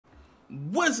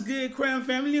What's good, Crown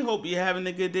family? Hope you're having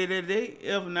a good day today.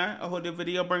 If not, I hope the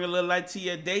video bring a little light to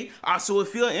your day. Also,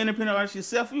 if you're an independent artist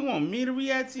yourself, you want me to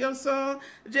react to your song,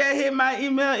 just hit my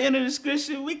email in the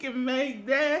description. We can make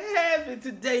that happen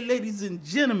today, ladies and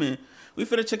gentlemen. We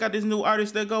finna check out this new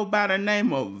artist that go by the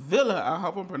name of Villa. I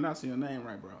hope I'm pronouncing your name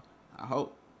right, bro. I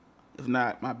hope. If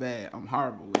not, my bad. I'm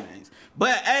horrible with names.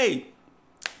 But hey,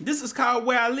 this is called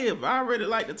Where I Live. I already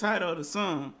like the title of the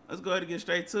song. Let's go ahead and get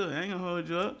straight to it. I ain't gonna hold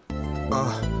you up.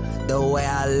 The way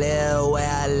I live, where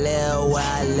I live, where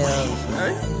I live.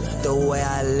 Hey. The way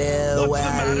I live, where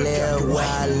I live, where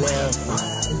I live.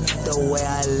 The way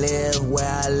I live, where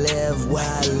I live, where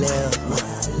I live.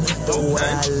 The way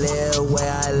I live,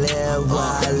 where I live, where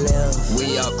I live.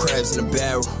 We all crabs in a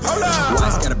barrel. Hold on. Why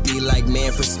it's gotta be like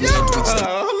man for Smith? Hold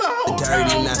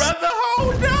on, brother,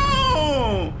 hold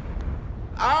on.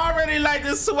 I already like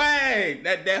the swag.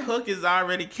 That hook is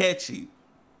already catchy.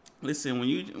 Listen, when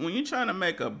you trying to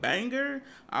make a banger,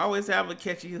 I always have a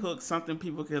catchy hook, something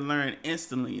people can learn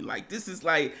instantly. Like this is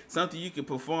like something you can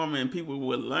perform and people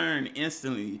will learn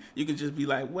instantly. You can just be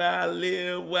like, where I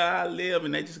live,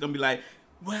 and they just gonna be like,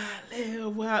 where I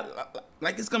live,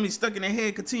 like it's gonna be stuck in their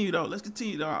head. Continue though. Let's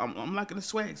continue though. I'm liking the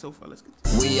swag so far. Let's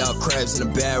continue. We all crabs in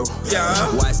a barrel. Yeah.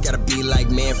 Why it's gotta be like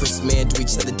man for man, do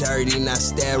each other dirty, not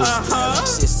sterile.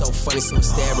 Shit's so funny, so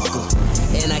hysterical.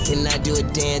 And I cannot do a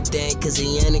damn thing, cause a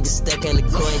young nigga stuck in the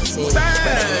quarantine. But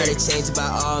I gotta change by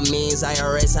all means.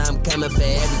 IRS, I'm coming for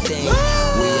everything.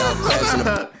 We all crabs in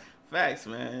a Facts,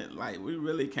 man. Like we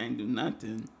really can't do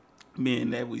nothing. Being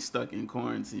that we stuck in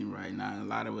quarantine right now, a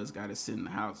lot of us gotta sit in the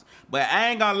house. But I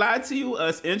ain't gonna lie to you,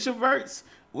 us introverts,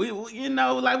 we you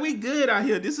know, like we good out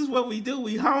here. This is what we do.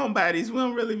 We homebodies. We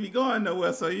don't really be going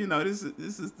nowhere. So you know, this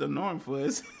is the norm for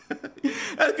us.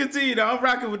 Let's continue though. I'm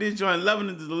rocking with this joint, loving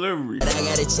the delivery. But I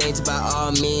gotta change by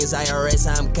all means. IRS,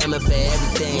 I'm coming for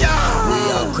everything. Yo!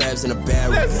 We all crabs in a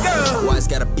barrel. Let's go! Why it's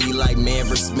gotta be like man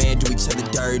versus man, do each other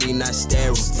dirty, not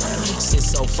sterile.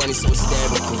 Shit's so funny, so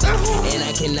hysterical. And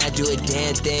I cannot do a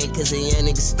damn thing, cause a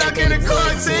young nigga stuck in the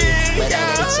quarantine. But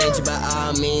I gotta change it by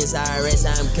all means. IRS,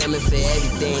 I'm coming for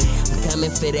everything. I'm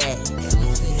coming for that.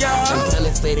 I'm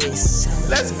coming for this.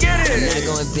 Let's get it. I'm not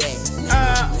going back.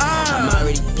 I'm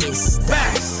already pissed.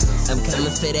 I'm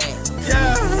coming for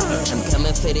that. I'm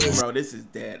coming for this. Bro, this is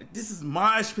dead. This is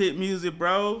mosh pit music,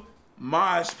 bro.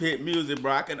 Mosh pit music,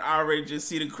 bro. I can already just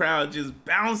see the crowd just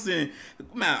bouncing.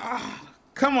 Man,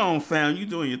 come on, fam. You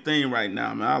doing your thing right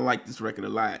now, man. I like this record a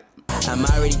lot. I'm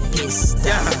already pissed.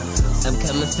 Yeah. I'm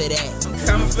coming for that. I'm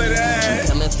coming for that. I'm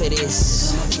coming for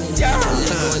this. Yeah. I'm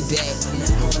not going back.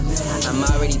 I'm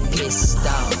already pissed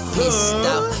off. Pissed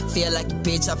off. Feel like a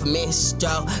bitch off a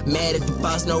minstrel. Mad at the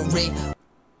boss, no rig.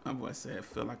 My boy said,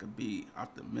 feel like a bee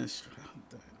off the minstrel.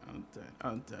 I'm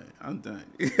done.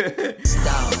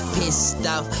 Pissed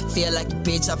off, feel like a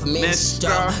bitch off a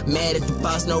minstrel. Mad at the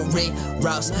boss, no Rick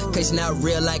Ross. Cause you're not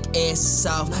real like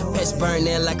airsoft. Pets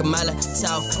burning like a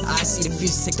Molotov. I see the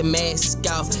future, take the mask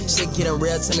off. Shit getting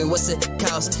real, tell me what's the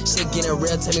cost. Shit getting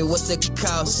real, tell me what's the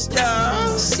cost.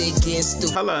 Shit getting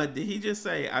stupid. Hold on, did he just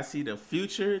say, I see the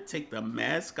future, take the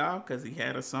mask off? Cause he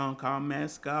had a song called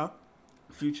Mask Off.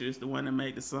 Future is the one that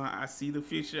made the song I See the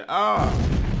Future. Oh,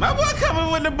 my boy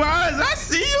coming with the bars. I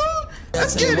see you.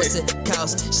 Let's tell me get what's it. the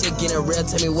cost. Shit getting real,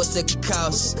 tell me what's the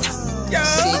cost. Yeah.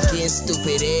 Shit getting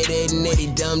stupid,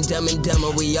 nitty, dumb and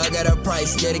dumber. We all got a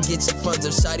price, gotta get your funds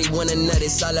up. Shawty wanna nut,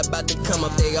 it's all about to come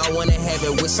up. They all wanna have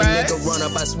it. Wish a nigga run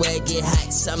up, I swear it get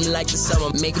hot. Something like the summer,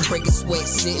 make it break a sweat.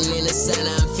 Sitting in the sun,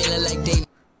 I'm feeling like David.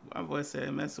 My boy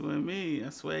said, messing with me. I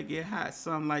swear it get hot.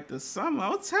 Something like the summer.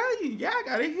 I'll tell you, y'all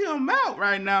gotta hear him out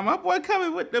right now. My boy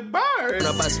coming with the bars.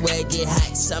 I swear it get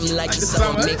hot. Something like the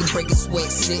summer. Make it break a sweat.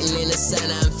 Sitting in the sun,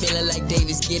 I'm feeling like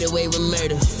Davis. Get away with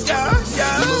murder.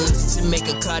 Yeah. Moves to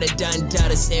make a Carter, Don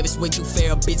Dada. Savage way too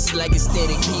feral. Bitches like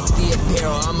aesthetic. Keep the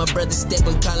apparel. All my brothers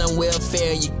stepping, calling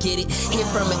welfare. You get it? Hit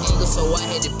from an angle, so I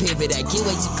had to pivot. I get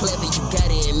way too clever. You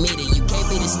gotta admit it. You can't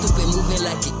be this stupid, moving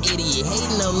like an idiot.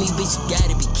 Hating on me, bitch. You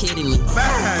gotta be kidding me.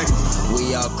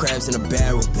 We all crabs in a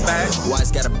barrel. Why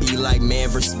it's gotta be like man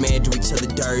versus man, do each other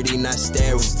dirty, not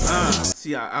sterile.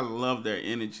 See, I love their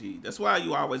energy. That's why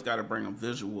you always gotta bring a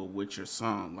visual with your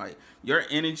song. Like your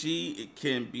energy, it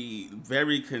can be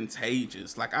very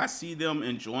contagious. Like I see them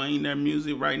enjoying their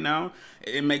music right now.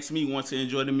 It makes me want to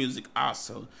enjoy the music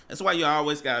also. That's why you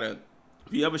always gotta,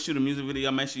 if you ever shoot a music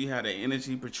video, make sure you have the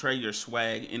energy, portray your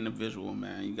swag in the visual,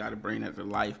 man. You gotta bring that to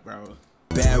life, bro.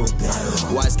 barrel.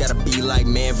 Why it's gotta be like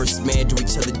man versus man, do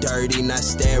each other dirty, not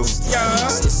sterile.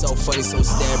 It's so funny, so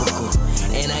hysterical.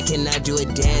 And I cannot do a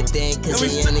damn thing, cause the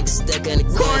young nigga stuck on the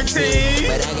quarantine.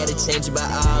 But I gotta change it by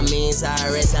all means.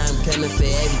 IRS, I'm coming for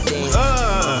everything.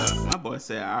 My boy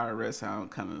said IRS, I'm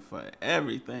coming for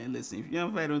everything. Listen, if you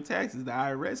don't pay them taxes, the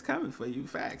IRS coming for you,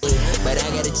 facts. But I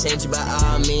gotta change it by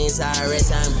all means.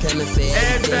 IRS, I'm coming for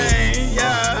everything.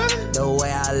 Yeah. The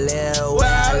way I live, Where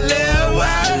I live, where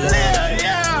I live,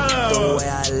 yeah. the way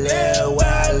I live, where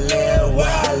I live, where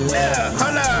I live.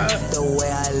 Hold up. The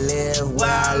way I live, Where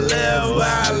I live, where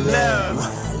I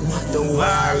live. the way Where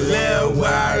I live,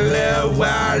 where I live, where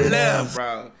I live,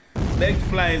 bro. Big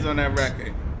flames on that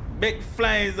record. Big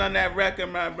flames on that record,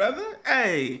 my brother.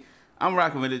 Hey, I'm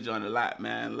rocking with this joint a lot,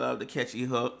 man. Love the catchy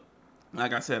hook.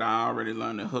 Like I said, I already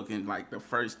learned the hook in like the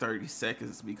first 30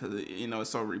 seconds because, you know, it's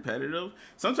so repetitive.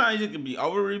 Sometimes it can be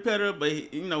over repetitive,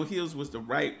 but, you know, Hills was the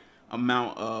right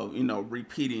amount of, you know,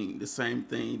 repeating the same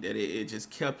thing that it just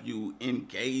kept you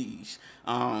engaged.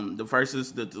 The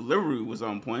verses, the delivery was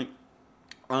on point.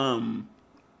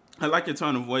 I like your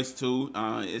tone of voice too.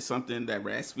 It's something, that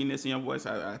raspiness in your voice,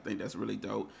 I think that's really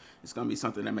dope. It's gonna be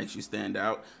something that makes you stand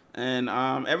out. And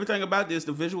everything about this,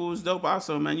 the visual was dope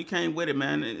also, man. You came with it,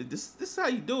 man. This is how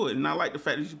you do it. And I like the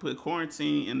fact that you put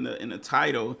quarantine in the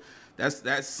title.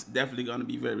 That's definitely gonna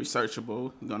be very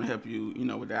searchable. Gonna help you, you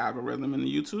know, with the algorithm in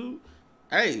the YouTube.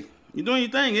 Hey, you doing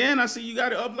your thing, and I see you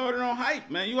got it uploaded on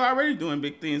Hype, man. You already doing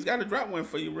big things. Got to drop one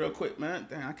for you real quick, man.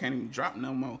 Damn, I can't even drop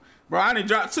no more. Bro, I done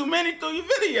dropped too many through your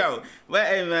video. But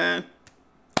hey, man,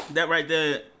 that right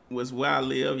there was Where I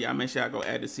Live. Y'all make sure y'all go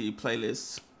add this to your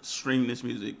playlist. Stream this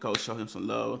music. Go show him some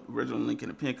love. Original link in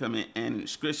the pin comment and in the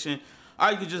description.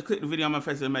 Or you can just click the video on my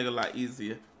face. It'll make it a lot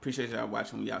easier. Appreciate y'all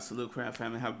watching. Y'all salute, Crown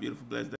family. Have a beautiful, blessed day.